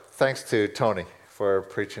Thanks to Tony for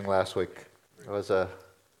preaching last week. It was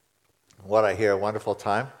what I hear, a wonderful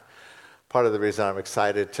time. Part of the reason I'm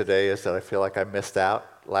excited today is that I feel like I missed out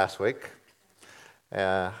last week.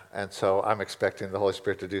 And so I'm expecting the Holy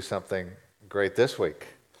Spirit to do something great this week.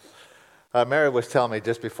 Mary was telling me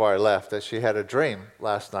just before I left that she had a dream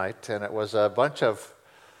last night, and it was a bunch of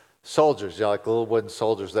soldiers, like little wooden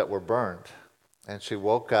soldiers that were burned. And she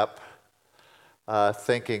woke up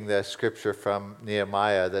thinking the scripture from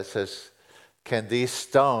Nehemiah that says, "Can these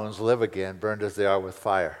stones live again, burned as they are with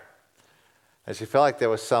fire?" And she felt like there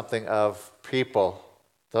was something of people,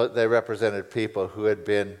 they represented people who had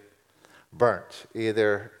been burnt,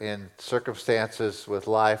 either in circumstances with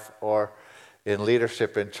life or in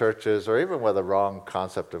leadership in churches or even with a wrong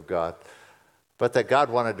concept of God, but that God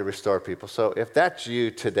wanted to restore people. So if that's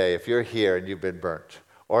you today, if you're here and you've been burnt,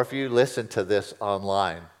 or if you listen to this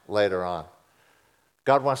online later on,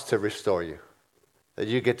 God wants to restore you, that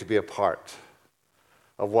you get to be a part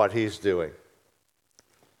of what He's doing.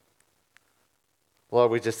 Lord,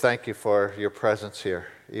 we just thank you for your presence here,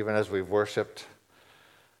 even as we've worshiped.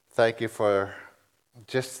 Thank you for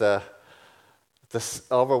just this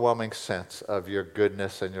overwhelming sense of your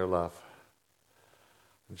goodness and your love.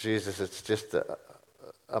 Jesus, it's just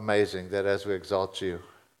amazing that as we exalt you,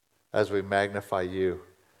 as we magnify you,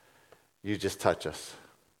 you just touch us.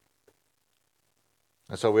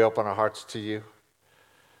 And so we open our hearts to you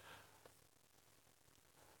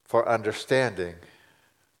for understanding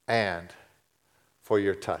and for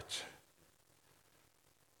your touch.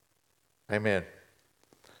 Amen.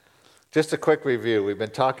 Just a quick review. We've been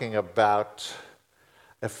talking about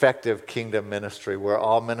effective kingdom ministry. We're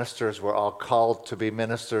all ministers. We're all called to be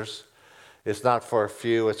ministers. It's not for a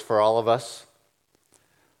few. It's for all of us.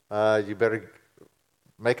 You better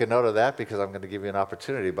make a note of that because I'm going to give you an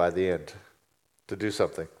opportunity by the end to do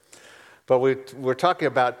something. But we're talking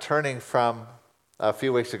about turning from, a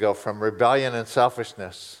few weeks ago, from rebellion and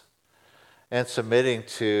selfishness and submitting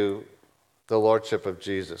to the lordship of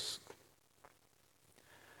Jesus.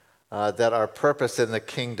 That our purpose in the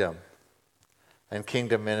kingdom and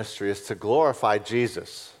kingdom ministry is to glorify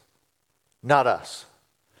Jesus, not us.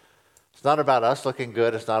 It's not about us looking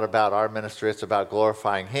good. It's not about our ministry. It's about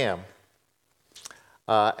glorifying Him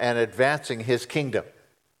and advancing His kingdom,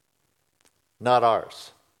 not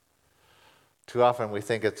ours. Too often we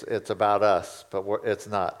think it's about us, but it's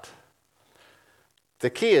not.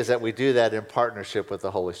 The key is that we do that in partnership with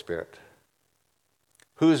the Holy Spirit,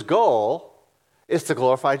 whose goal is to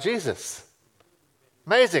glorify Jesus.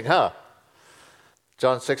 Amazing, huh?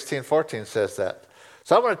 John 16:14 says that.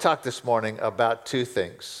 So I want to talk this morning about two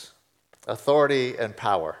things: authority and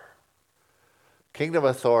power. Kingdom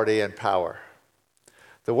authority and power.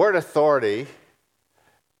 The word authority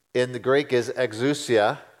in the Greek is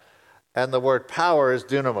exousia, and the word power is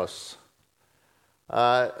dunamis.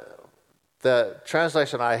 The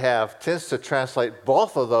translation I have tends to translate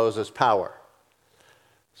both of those as power.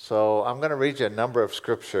 So I'm going to read you a number of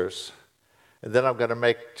scriptures, and then I'm going to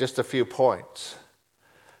make just a few points,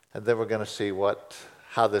 and then we're going to see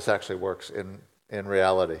how this actually works in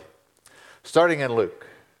reality. Starting in Luke,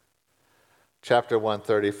 chapter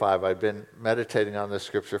 135. I've been meditating on this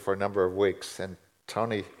scripture for a number of weeks, and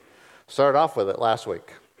Tony started off with it last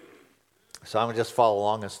week. So I'm going to just follow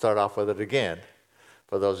along and start off with it again,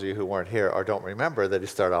 for those of you who weren't here or don't remember that he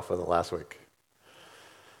started off with it last week.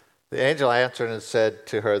 The angel answered and said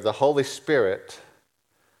to her, "The Holy Spirit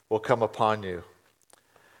will come upon you,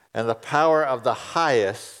 and the power of the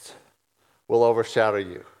highest will overshadow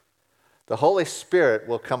you." The Holy Spirit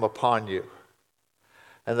will come upon you.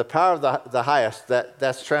 And the power of the highest,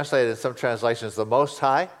 that's translated in some translations, the Most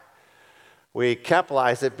High. We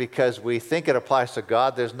capitalize it because we think it applies to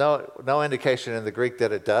God. There's no indication in the Greek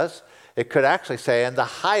that it does. It could actually say, "And the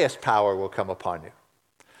highest power will come upon you."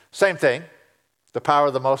 Same thing. The power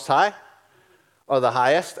of the Most High, or the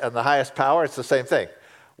highest, and the highest power, it's the same thing.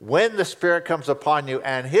 When the Spirit comes upon you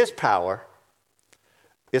and His power,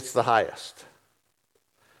 it's the highest.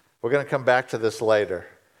 We're going to come back to this later.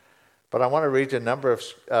 But I want to read you a number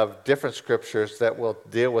of different scriptures that will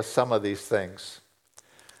deal with some of these things.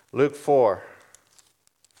 Luke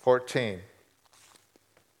 4:14.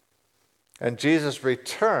 And Jesus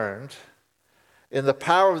returned in the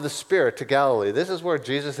power of the Spirit to Galilee. This is where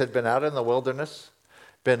Jesus had been out in the wilderness,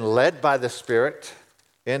 been led by the Spirit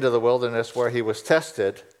into the wilderness where He was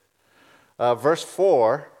tested. Verse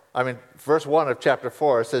 1 of chapter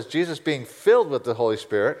 4, it says, Jesus being filled with the Holy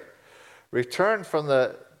Spirit returned from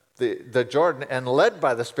the Jordan and led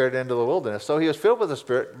by the Spirit into the wilderness. So He was filled with the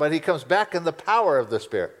Spirit, but He comes back in the power of the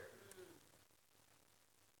Spirit.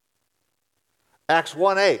 Acts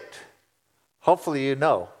 1:8. Hopefully you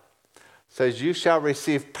know says, you shall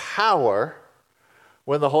receive power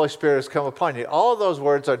when the Holy Spirit has come upon you. All of those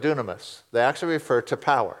words are dunamis. They actually refer to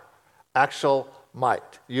power, actual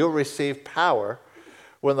might. You'll receive power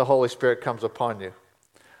when the Holy Spirit comes upon you.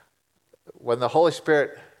 When the Holy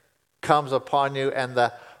Spirit comes upon you and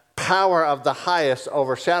the power of the highest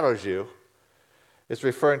overshadows you, it's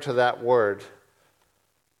referring to that word,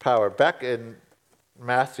 power. Back in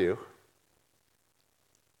Matthew,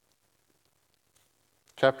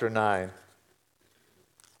 chapter 9,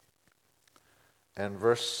 and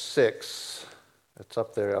verse 6, it's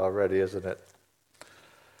up there already, isn't it?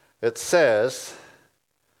 It says,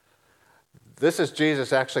 this is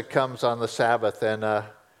Jesus actually comes on the Sabbath, and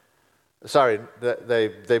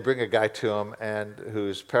they bring a guy to him and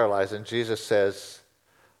who's paralyzed, and Jesus says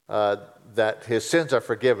that his sins are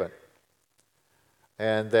forgiven.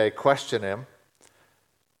 And they question him,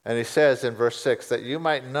 and he says in verse 6 that you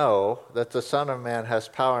might know that the Son of Man has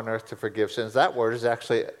power on earth to forgive sins. That word is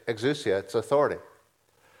actually exousia, it's authority.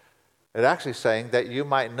 It's actually saying that you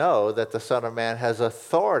might know that the Son of Man has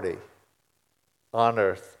authority on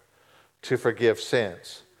earth to forgive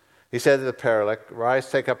sins. He said to the paralytic,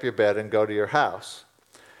 rise, take up your bed, and go to your house.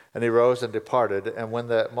 And he rose and departed. And when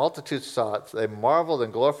the multitude saw it, they marveled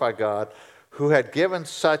and glorified God, who had given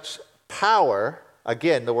such power,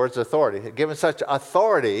 again, the word's authority, had given such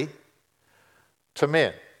authority to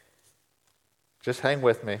men. Just hang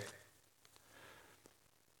with me.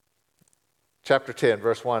 Chapter 10,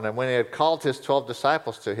 verse 1, and when he had called his 12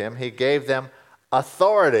 disciples to him, he gave them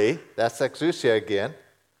authority, that's exousia again,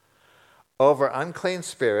 over unclean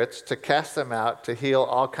spirits, to cast them out, to heal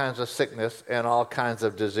all kinds of sickness and all kinds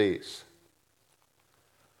of disease.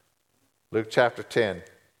 Luke chapter 10,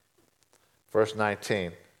 verse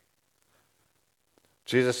 19.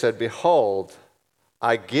 Jesus said, behold,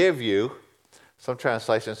 I give you, some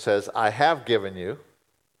translation says, I have given you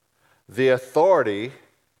the authority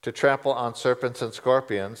to trample on serpents and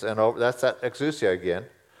scorpions, and that's that exousia again,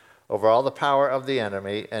 over all the power of the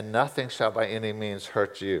enemy, and nothing shall by any means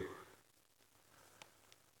hurt you.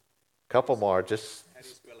 Couple more, just how do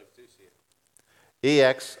you spell exousia?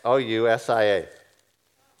 E-X-O-U-S-I-A.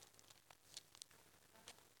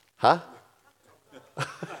 Huh?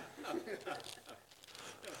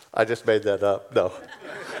 I just made that up. No.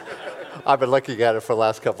 I've been looking at it for the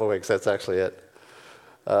last couple of weeks. That's actually it.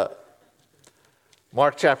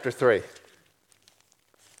 Mark chapter 3,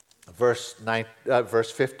 verse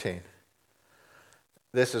 15.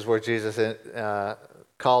 This is where Jesus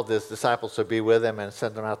called his disciples to be with him and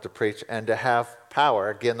sent them out to preach and to have power.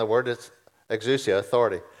 Again, the word is exousia,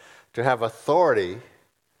 authority. To have authority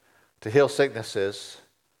to heal sicknesses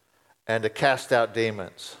and to cast out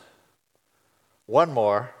demons. One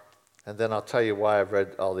more, and then I'll tell you why I've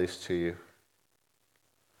read all these to you.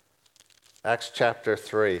 Acts chapter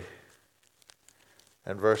 3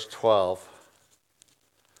 and verse 12.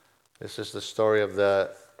 This is the story of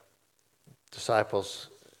the disciples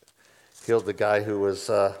healed the guy who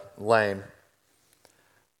was lame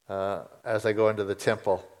as they go into the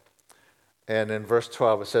temple. And in verse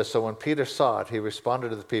 12 it says, so when Peter saw it, he responded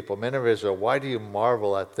to the people, men of Israel, why do you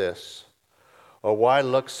marvel at this? Or why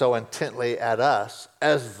look so intently at us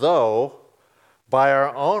as though by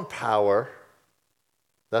our own power,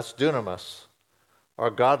 that's dunamis, our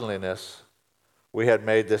godliness, we had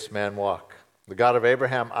made this man walk. The God of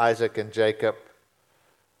Abraham, Isaac, and Jacob,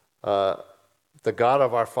 the God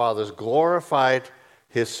of our fathers, glorified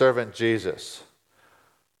his servant Jesus,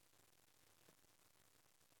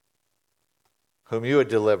 whom you had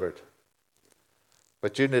delivered.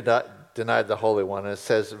 But you did not deny the Holy One. And it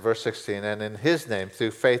says, verse 16, and in his name,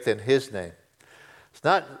 through faith in his name. It's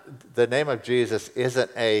not, the name of Jesus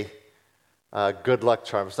isn't a good luck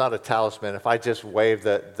charm. It's not a talisman. If I just wave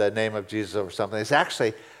the name of Jesus over something, it's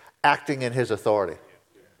actually acting in his authority.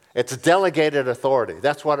 It's delegated authority.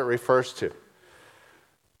 That's what it refers to.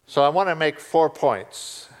 So I want to make 4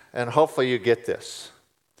 points, and hopefully you get this.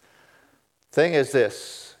 Thing is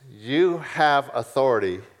this, you have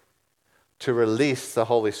authority to release the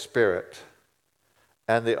Holy Spirit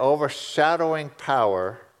and the overshadowing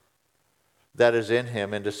power that is in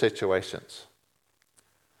him into situations.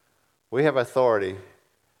 We have authority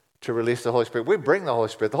to release the Holy Spirit. We bring the Holy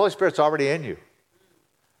Spirit. The Holy Spirit's already in you.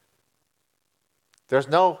 There's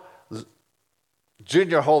no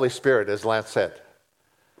junior Holy Spirit, as Lance said.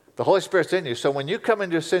 The Holy Spirit's in you. So when you come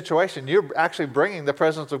into a situation, you're actually bringing the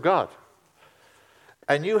presence of God.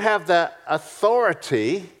 And you have the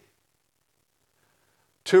authority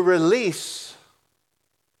to release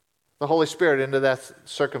the Holy Spirit into that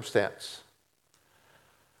circumstance.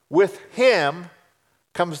 With him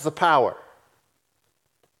comes the power.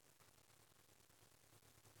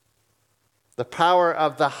 The power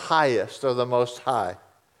of the highest or the Most High.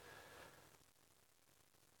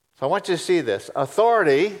 So I want you to see this.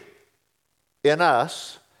 Authority in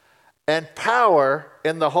us and power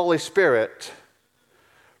in the Holy Spirit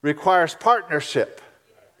requires partnership.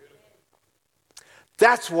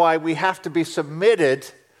 That's why we have to be submitted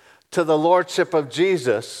to the lordship of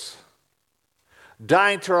Jesus,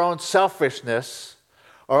 dying to our own selfishness,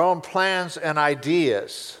 our own plans and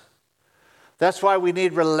ideas. That's why we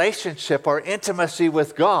need relationship or intimacy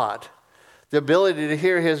with God, the ability to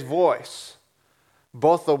hear His voice,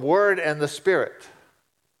 both the Word and the Spirit.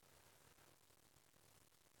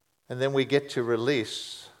 And then we get to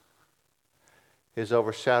release His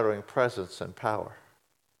overshadowing presence and power.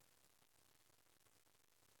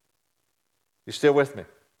 You still with me?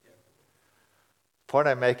 The point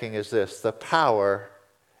I'm making is this: the power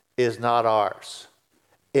is not ours.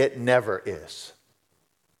 It never is.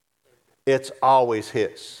 It's always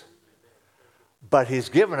His. But He's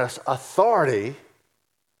given us authority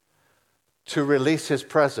to release His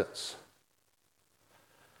presence.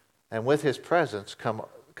 And with His presence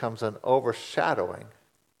comes an overshadowing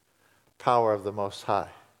power of the Most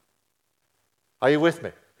High. Are you with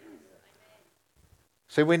me?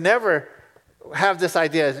 See, we never have this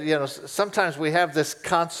idea. You know, sometimes we have this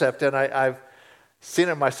concept, and I've seen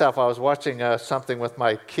it myself. I was watching something with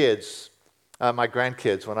my kids, my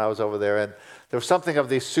grandkids, when I was over there, and there was something of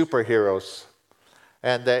these superheroes,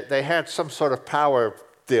 and they had some sort of power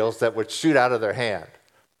deals that would shoot out of their hand.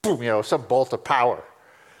 Boom, you know, some bolt of power.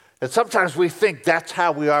 And sometimes we think that's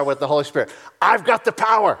how we are with the Holy Spirit. I've got the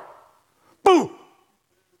power. Boom.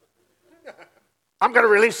 I'm going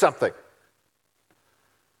to release something.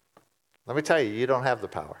 Let me tell you, you don't have the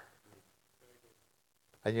power.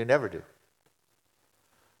 And you never do.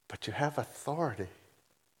 But you have authority.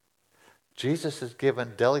 Jesus has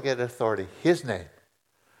given delegated authority, His name,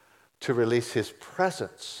 to release His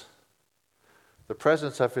presence, the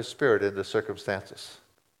presence of His Spirit into circumstances.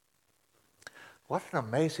 What an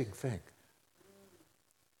amazing thing.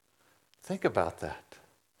 Think about that.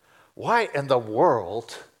 Why in the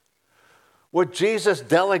world would Jesus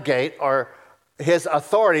delegate His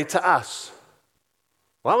authority to us?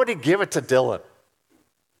 Why would He give it to Dylan?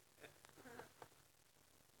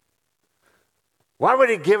 Why would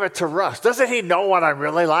He give it to Russ? Doesn't He know what I'm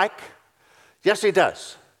really like? Yes, He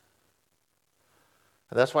does.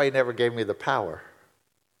 And that's why He never gave me the power.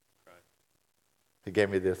 He gave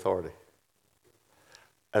me the authority.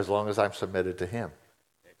 As long as I'm submitted to Him.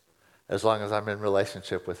 As long as I'm in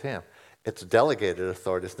relationship with Him. It's delegated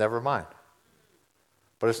authority. It's never mine.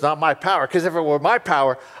 But it's not my power, because if it were my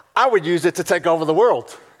power, I would use it to take over the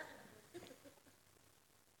world.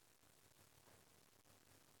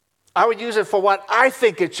 I would use it for what I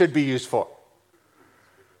think it should be used for.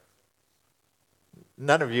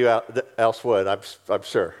 None of you else would, I'm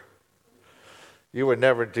sure. You would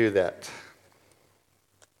never do that.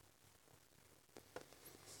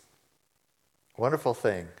 Wonderful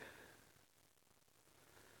thing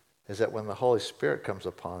is that when the Holy Spirit comes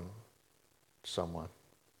upon someone,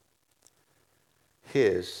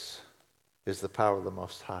 His is the power of the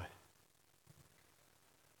Most High.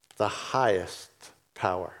 The highest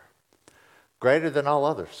power. Greater than all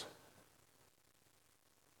others.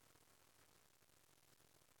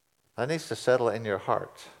 That needs to settle in your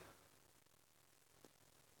heart.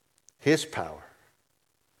 His power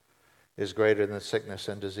is greater than sickness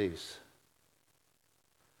and disease.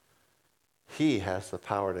 He has the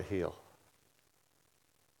power to heal.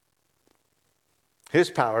 His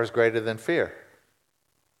power is greater than fear.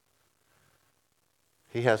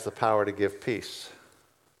 He has the power to give peace.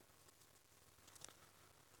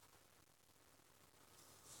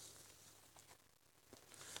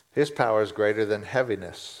 His power is greater than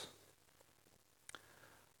heaviness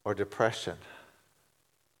or depression.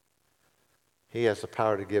 He has the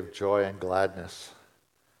power to give joy and gladness.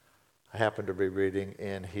 I happen to be reading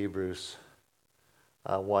in Hebrews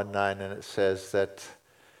 1:9, and it says that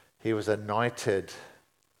He was anointed.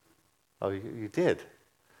 Oh, you did.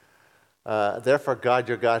 Therefore, God,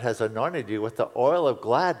 your God, has anointed you with the oil of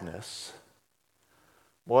gladness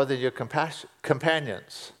more than your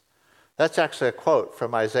companions. That's actually a quote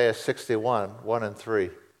from Isaiah 61, 1 and 3.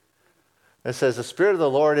 It says, the Spirit of the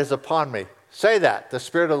Lord is upon me. Say that. The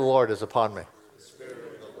Spirit of the Lord is upon me.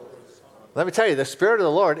 Let me tell you, the Spirit of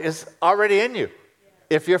the Lord is already in you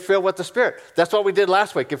if you're filled with the Spirit. That's what we did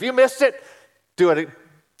last week. If you missed it, do it.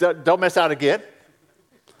 Don't miss out again.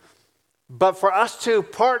 But for us to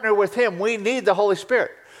partner with Him, we need the Holy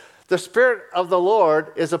Spirit. The Spirit of the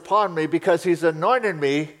Lord is upon me because He's anointed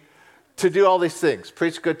me to do all these things.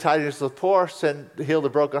 Preach good tidings to the poor, heal the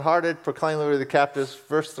brokenhearted, proclaim liberty to the captives.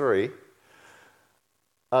 Verse 3.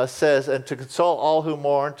 says, and to console all who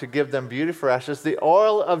mourn, to give them beauty for ashes, the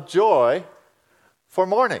oil of joy for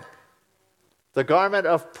mourning, the garment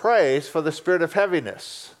of praise for the spirit of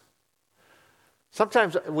heaviness.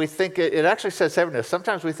 Sometimes we think, it actually says heaviness.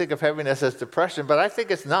 Sometimes we think of heaviness as depression, but I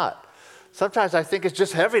think it's not. Sometimes I think it's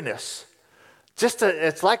just heaviness.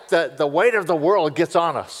 It's like the weight of the world gets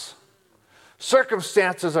on us.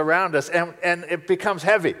 Circumstances around us, and it becomes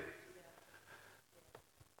heavy.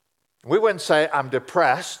 We wouldn't say, I'm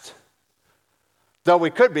depressed, though we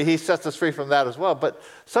could be. He sets us free from that as well. But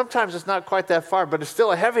sometimes it's not quite that far, but it's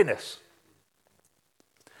still a heaviness.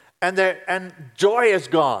 And joy is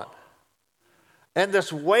gone. And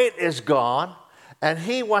this weight is gone. And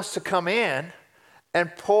he wants to come in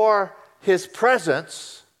and pour his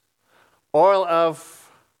presence, oil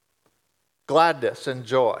of gladness and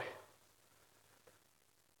joy.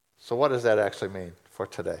 So what does that actually mean for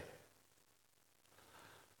today?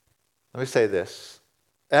 Let me say this.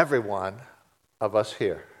 Every one of us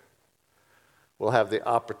here will have the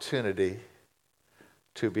opportunity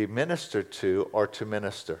to be ministered to or to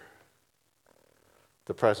minister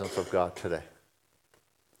the presence of God today.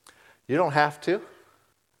 You don't have to.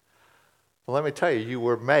 Well, let me tell you, you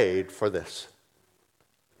were made for this.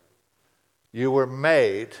 You were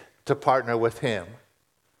made to partner with him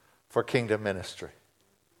for kingdom ministry.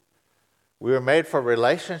 We were made for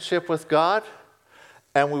relationship with God,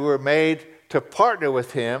 and we were made to partner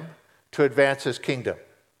with him to advance his kingdom.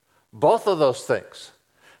 Both of those things.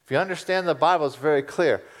 If you understand the Bible, it's very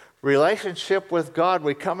clear. Relationship with God,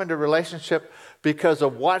 we come into relationship because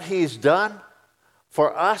of what he's done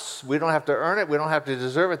for us. We don't have to earn it. We don't have to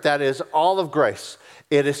deserve it. That is all of grace.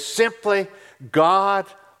 It is simply God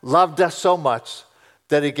loved us so much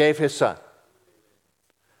that he gave his son.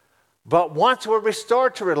 But once we're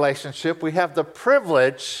restored to relationship, we have the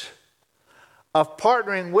privilege of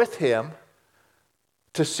partnering with him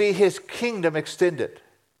to see his kingdom extended.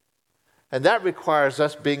 And that requires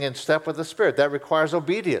us being in step with the Spirit. That requires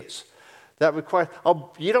obedience.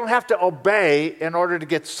 You don't have to obey in order to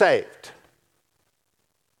get saved.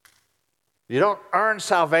 You don't earn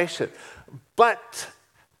salvation. But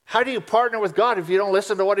how do you partner with God if you don't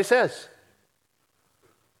listen to what he says?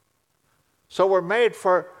 So we're made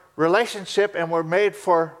for relationship and we're made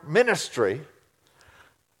for ministry.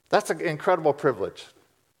 That's an incredible privilege.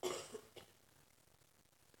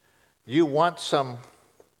 You want some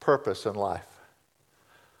purpose in life.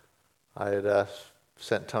 I had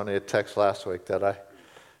sent Tony a text last week that I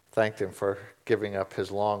thanked him for giving up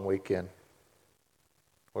his long weekend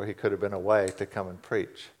where he could have been away to come and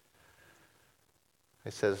preach.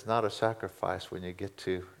 He says it's not a sacrifice when you get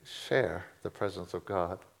to share the presence of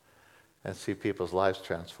God and see people's lives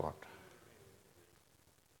transformed.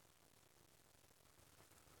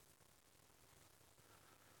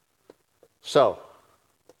 So,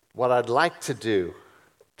 what I'd like to do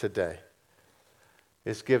today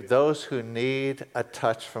is give those who need a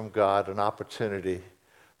touch from God an opportunity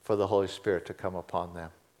for the Holy Spirit to come upon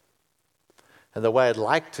them. And the way I'd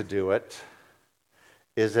like to do it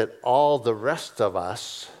is that all the rest of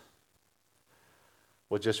us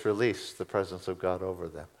will just release the presence of God over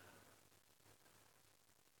them.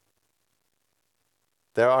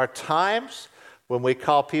 There are times when we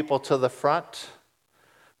call people to the front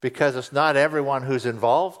because it's not everyone who's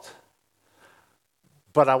involved.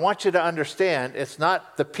 But I want you to understand, it's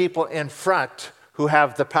not the people in front who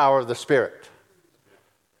have the power of the Spirit.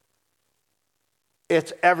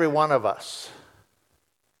 It's every one of us.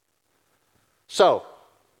 So,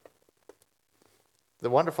 the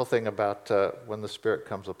wonderful thing about when the Spirit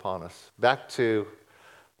comes upon us, back to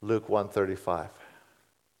Luke 1:35.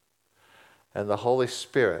 And the Holy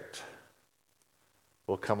Spirit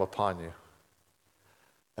will come upon you,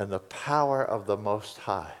 and the power of the Most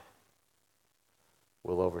High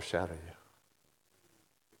will overshadow you.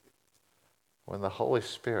 When the Holy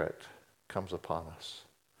Spirit comes upon us,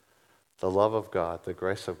 the love of God, the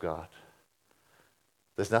grace of God,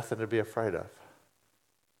 there's nothing to be afraid of.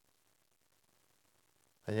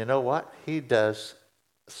 And you know what? He does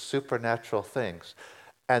supernatural things.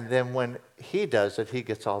 And then when he does it, he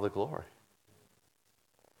gets all the glory.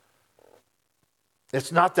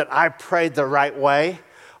 It's not that I prayed the right way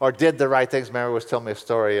or did the right things. Mary was telling me a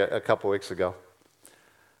story a couple weeks ago.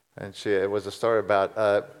 And it was a story about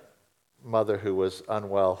a mother who was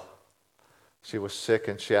unwell. She was sick,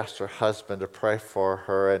 and she asked her husband to pray for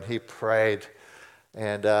her, and he prayed,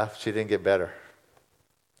 and she didn't get better.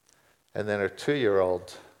 And then her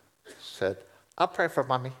 2-year-old said, I'll pray for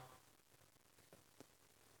Mommy.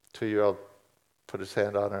 2-year-old put his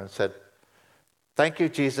hand on her and said, thank you,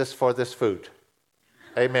 Jesus, for this food.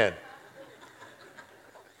 Amen.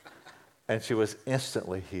 And she was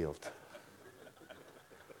instantly healed.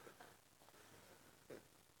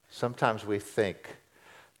 Sometimes we think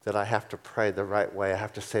that I have to pray the right way, I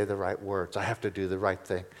have to say the right words, I have to do the right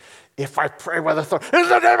thing. If I pray with authority, in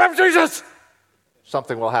the name of Jesus,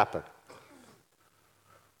 something will happen.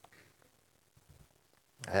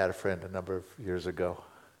 I had a friend a number of years ago,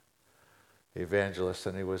 evangelist,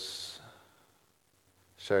 and he was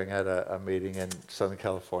sharing at a meeting in Southern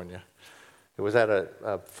California. It was at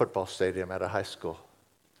a football stadium at a high school.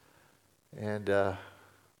 And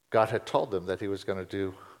God had told him that he was going to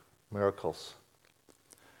do miracles.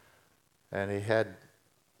 And he had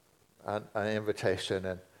an invitation,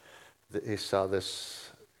 and he saw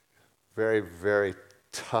this very, very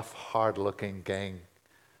tough, hard-looking gang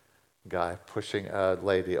guy pushing a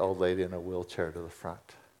old lady in a wheelchair to the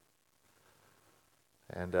front.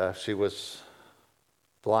 And she was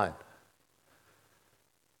blind.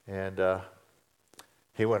 And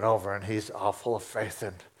he went over, and he's all full of faith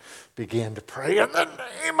and began to pray, in the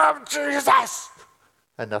name of Jesus!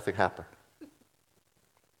 And nothing happened.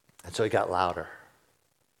 And so he got louder.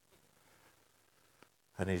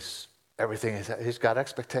 And he's got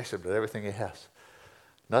expectation, but everything he has.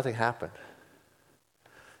 Nothing happened.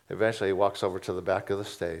 Eventually he walks over to the back of the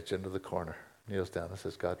stage, into the corner, kneels down and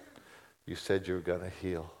says, God, you said you were going to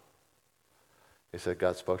heal. He said,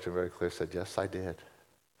 God spoke to him very clearly, said, yes, I did.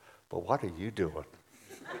 But what are you doing?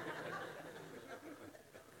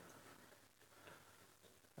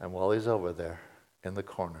 And while he's over there in the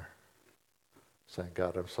corner, saying,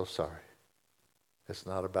 God, I'm so sorry. It's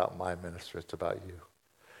not about my ministry, it's about you.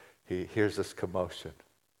 He hears this commotion,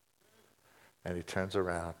 and he turns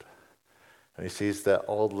around, and he sees that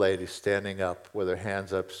old lady standing up with her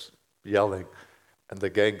hands up, yelling, and the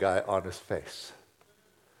gang guy on his face.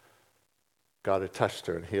 God had touched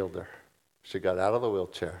her and healed her. She got out of the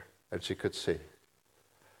wheelchair, and she could see.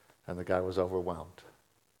 And the guy was overwhelmed.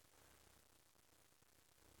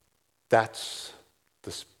 That's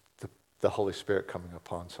the Holy Spirit coming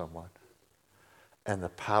upon someone. And the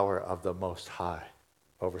power of the Most High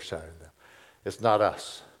overshadowing them. It's not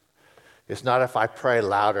us. It's not if I pray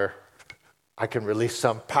louder, I can release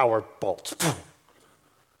some power bolts.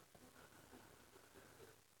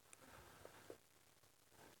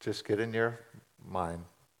 Just get in your mind.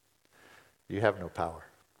 You have no power.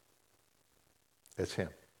 It's Him.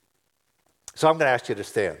 So I'm going to ask you to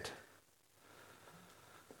stand.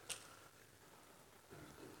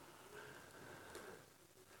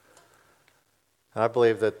 And I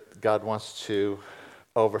believe that God wants to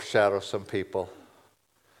overshadow some people.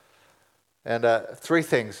 And three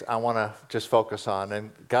things I want to just focus on.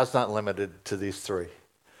 And God's not limited to these three.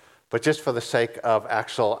 But just for the sake of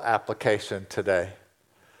actual application today,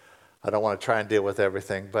 I don't want to try and deal with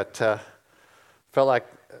everything, but feel like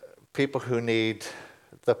people who need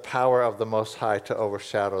the power of the Most High to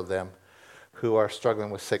overshadow them, who are struggling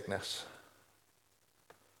with sickness,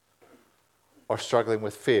 or struggling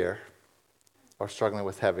with fear, or struggling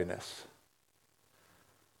with heaviness.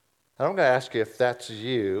 And I'm going to ask you if that's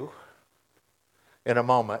you. In a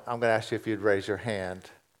moment, I'm going to ask you if you'd raise your hand,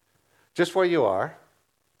 just where you are.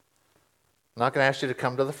 I'm not going to ask you to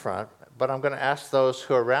come to the front, but I'm going to ask those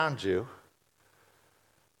who are around you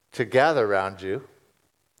to gather around you.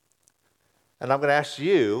 And I'm going to ask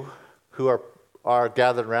you who are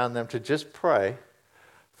gathered around them to just pray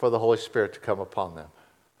for the Holy Spirit to come upon them.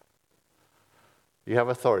 You have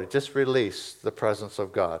authority. Just release the presence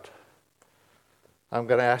of God. I'm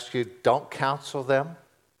going to ask you, don't counsel them.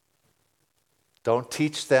 Don't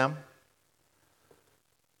teach them.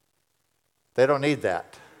 They don't need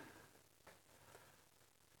that.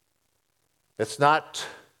 It's not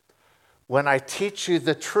when I teach you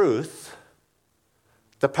the truth,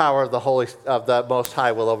 the power of the Most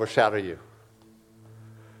High will overshadow you.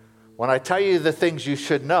 When I tell you the things you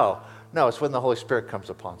should know, no, it's when the Holy Spirit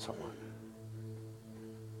comes upon someone.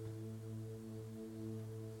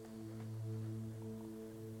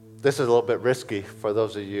 This is a little bit risky for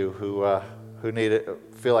those of you who need it,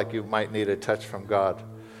 feel like you might need a touch from God.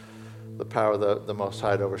 The power of the Most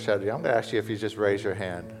High to overshadow you. I'm going to ask you if you just raise your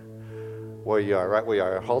hand where you are, right where you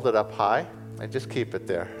are. Hold it up high and just keep it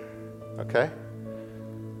there. Okay?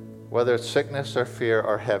 Whether it's sickness or fear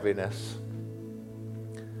or heaviness.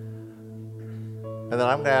 And then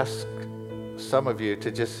I'm going to ask some of you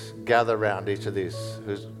to just gather around each of these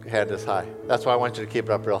whose hand is high. That's why I want you to keep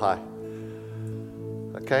it up real high.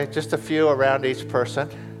 Okay? Just a few around each person.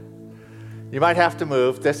 You might have to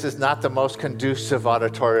move. This is not the most conducive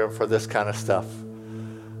auditorium for this kind of stuff.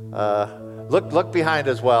 Look behind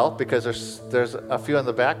as well, because there's a few in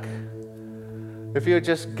the back. If you would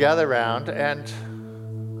just gather around and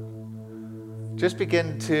just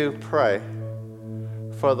begin to pray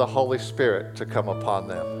for the Holy Spirit to come upon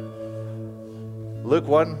them. Luke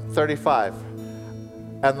 1:35,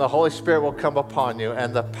 and the Holy Spirit will come upon you,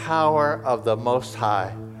 and the power of the Most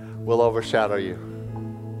High will overshadow you.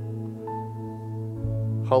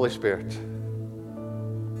 Holy Spirit,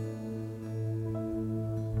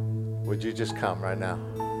 would you just come right now?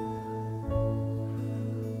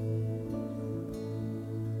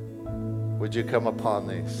 Would you come upon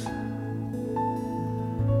these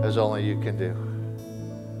as only you can do?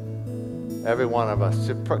 Every one of us,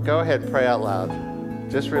 go ahead and pray out loud.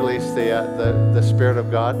 Just release the Spirit of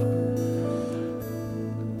God.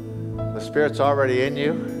 The Spirit's already in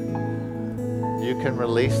you. You can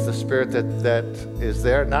release the Spirit that is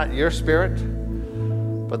there, not your spirit,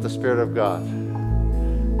 but the Spirit of God.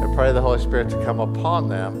 And pray the Holy Spirit to come upon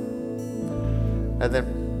them. And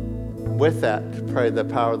then with that, pray the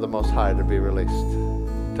power of the Most High to be released,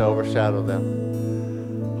 to overshadow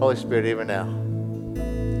them. Holy Spirit, even now,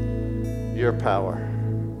 your power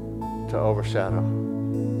to overshadow.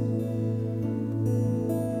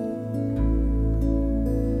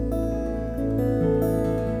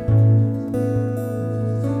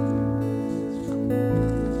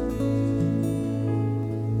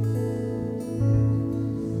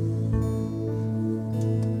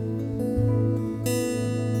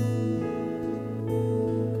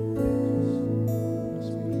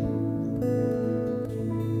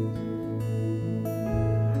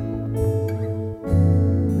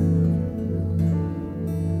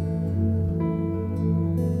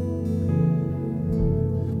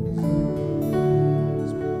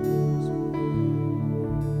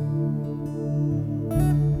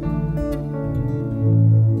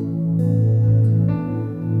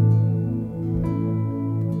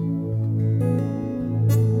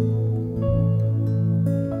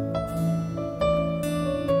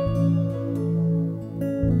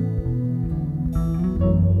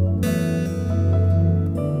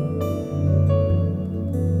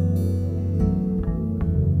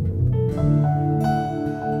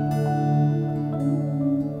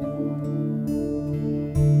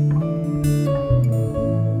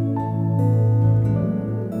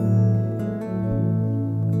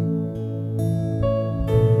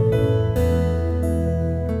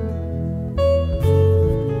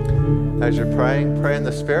 As you're praying, pray in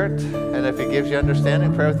the Spirit, and if He gives you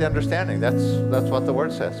understanding, pray with the understanding. That's what the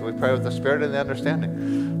Word says. We pray with the Spirit and the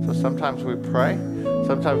understanding. So sometimes we pray,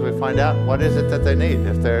 sometimes we find out what is it that they need.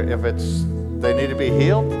 If they need to be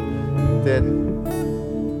healed, then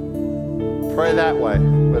pray that way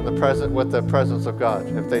with the presence of God.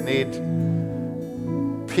 If they need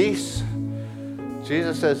peace,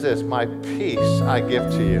 Jesus says this, "My peace I give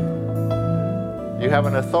to you." You have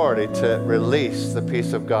an authority to release the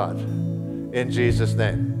peace of God in Jesus'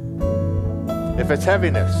 name. If it's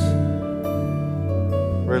heaviness,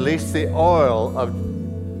 release the oil of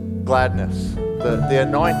gladness, the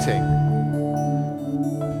anointing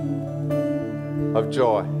of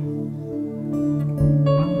joy,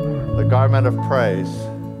 the garment of praise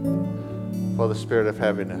for the spirit of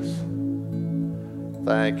heaviness.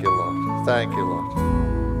 Thank you, Lord. Thank you, Lord.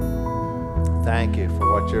 Thank you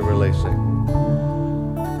for what you're releasing.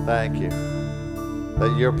 Thank you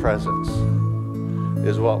that your presence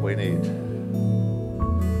is what we need.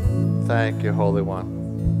 Thank you, Holy One.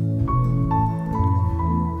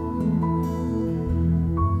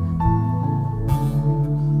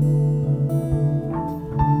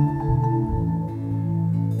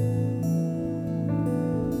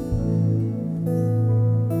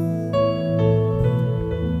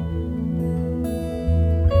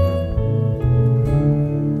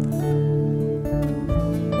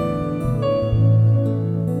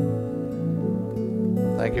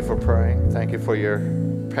 Thank you for praying. Thank you for your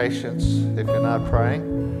patience if you're not praying,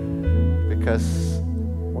 because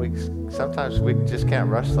sometimes we just can't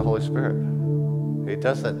rush the Holy Spirit. He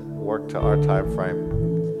doesn't work to our time frame.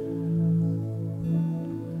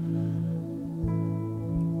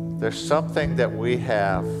 There's something that we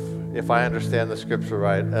have, if I understand the scripture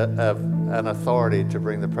right, an authority to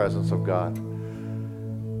bring the presence of God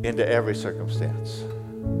into every circumstance.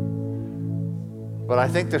 But I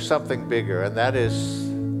think there's something bigger, and that is,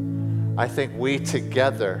 I think we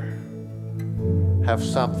together have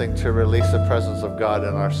something to release the presence of God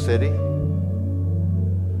in our city,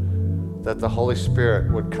 that the Holy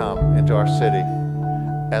Spirit would come into our city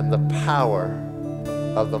and the power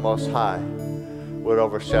of the Most High would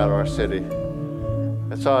overshadow our city.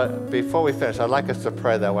 And so before we finish, I'd like us to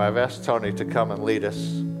pray that way. I've asked Tony to come and lead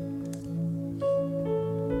us.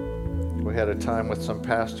 We had a time with some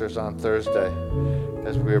pastors on Thursday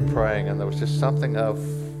as we were praying, and there was just something of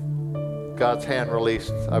God's hand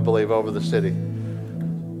released, I believe, over the city.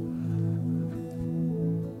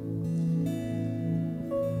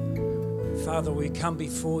 Father, we come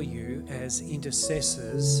before you as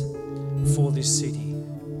intercessors for this city.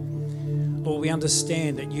 Lord, we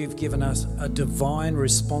understand that you've given us a divine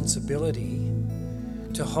responsibility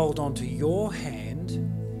to hold on to your hand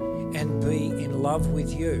and be in love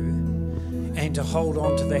with you, and to hold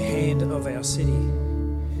on to the hand of our city.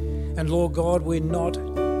 And Lord God, we're not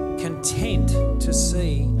content to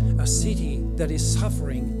see a city that is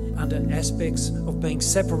suffering under aspects of being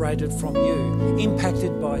separated from you,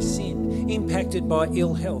 impacted by sin, impacted by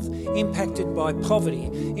ill health, impacted by poverty,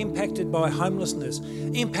 impacted by homelessness,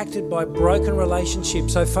 impacted by broken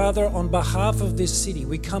relationships. So Father, on behalf of this city,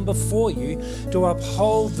 we come before you to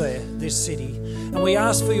uphold this city, and we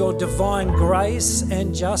ask for your divine grace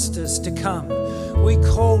and justice to come. We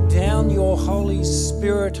call down your Holy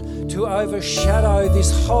Spirit to overshadow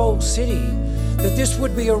this whole city, that this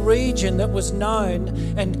would be a region that was known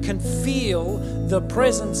and can feel the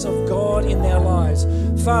presence of God in their lives.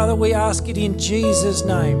 Father, we ask it in Jesus'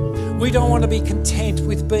 name. We don't want to be content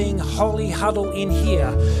with being holy huddle in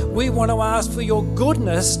here. We want to ask for your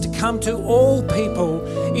goodness to come to all people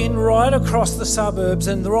in right across the suburbs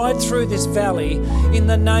and right through this valley in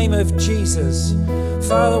the name of Jesus.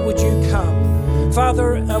 Father, would you come?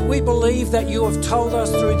 Father, we believe that you have told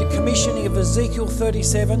us through the commissioning of Ezekiel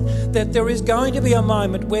 37 that there is going to be a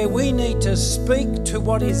moment where we need to speak to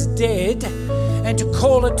what is dead and to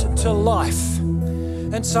call it to life.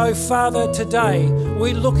 And so, Father, today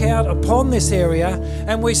we look out upon this area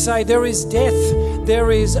and we say there is death,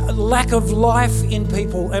 there is a lack of life in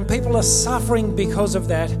people, and people are suffering because of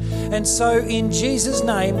that. And so in Jesus'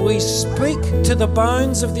 name we speak to the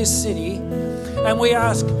bones of this city, and we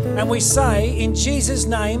ask and we say, in Jesus'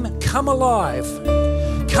 name, come alive.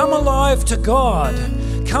 Come alive to God.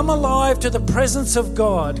 Come alive to the presence of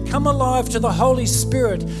God. Come alive to the Holy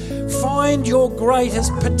Spirit. Find your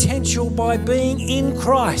greatest potential by being in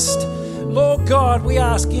Christ. Lord God, we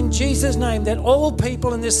ask in Jesus' name that all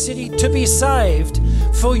people in this city to be saved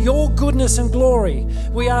for your goodness and glory.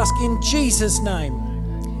 We ask in Jesus' name.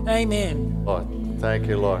 Amen. Lord, thank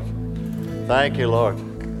you, Lord. Thank you, Lord.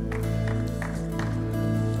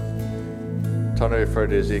 Tony referred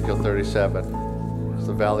to Ezekiel 37. It's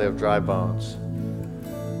the valley of dry bones.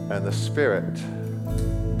 And the Spirit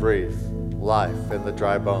breathed life in the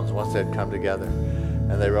dry bones once they had come together.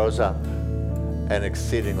 And they rose up, an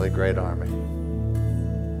exceedingly great army.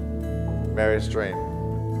 Mary's dream,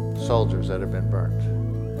 soldiers that have been burnt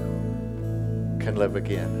can live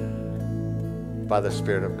again by the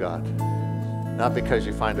Spirit of God. Not because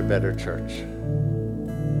you find a better church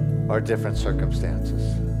or different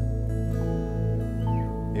circumstances.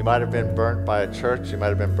 You might have been burnt by a church, you might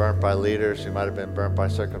have been burnt by leaders, you might have been burnt by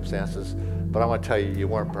circumstances, but I want to tell you, you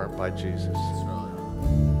weren't burnt by Jesus.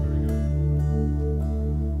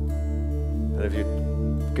 And if you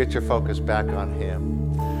get your focus back on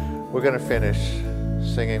Him, we're going to finish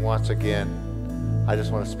singing once again. I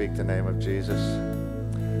just want to speak the name of Jesus.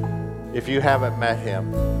 If you haven't met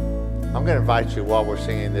Him, I'm going to invite you while we're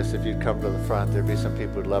singing this, if you'd come to the front, there'd be some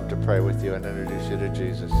people who'd love to pray with you and introduce you to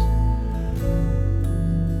Jesus.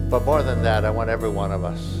 But more than that, I want every one of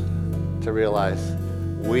us to realize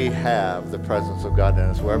we have the presence of God in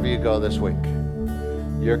us. Wherever you go this week,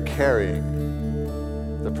 you're carrying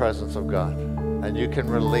the presence of God. And you can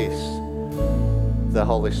release the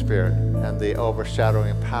Holy Spirit and the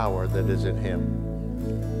overshadowing power that is in Him.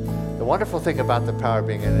 The wonderful thing about the power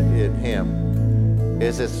being in Him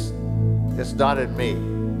is it's not in me.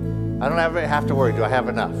 I don't ever have to worry, do I have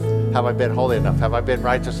enough? Have I been holy enough? Have I been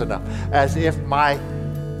righteous enough? As if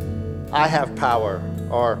I have power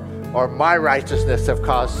or my righteousness have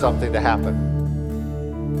caused something to happen.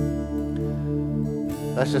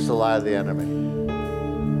 That's just a lie of the enemy.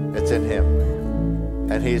 It's in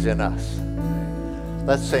Him, and He's in us.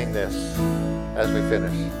 Let's sing this as we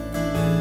finish.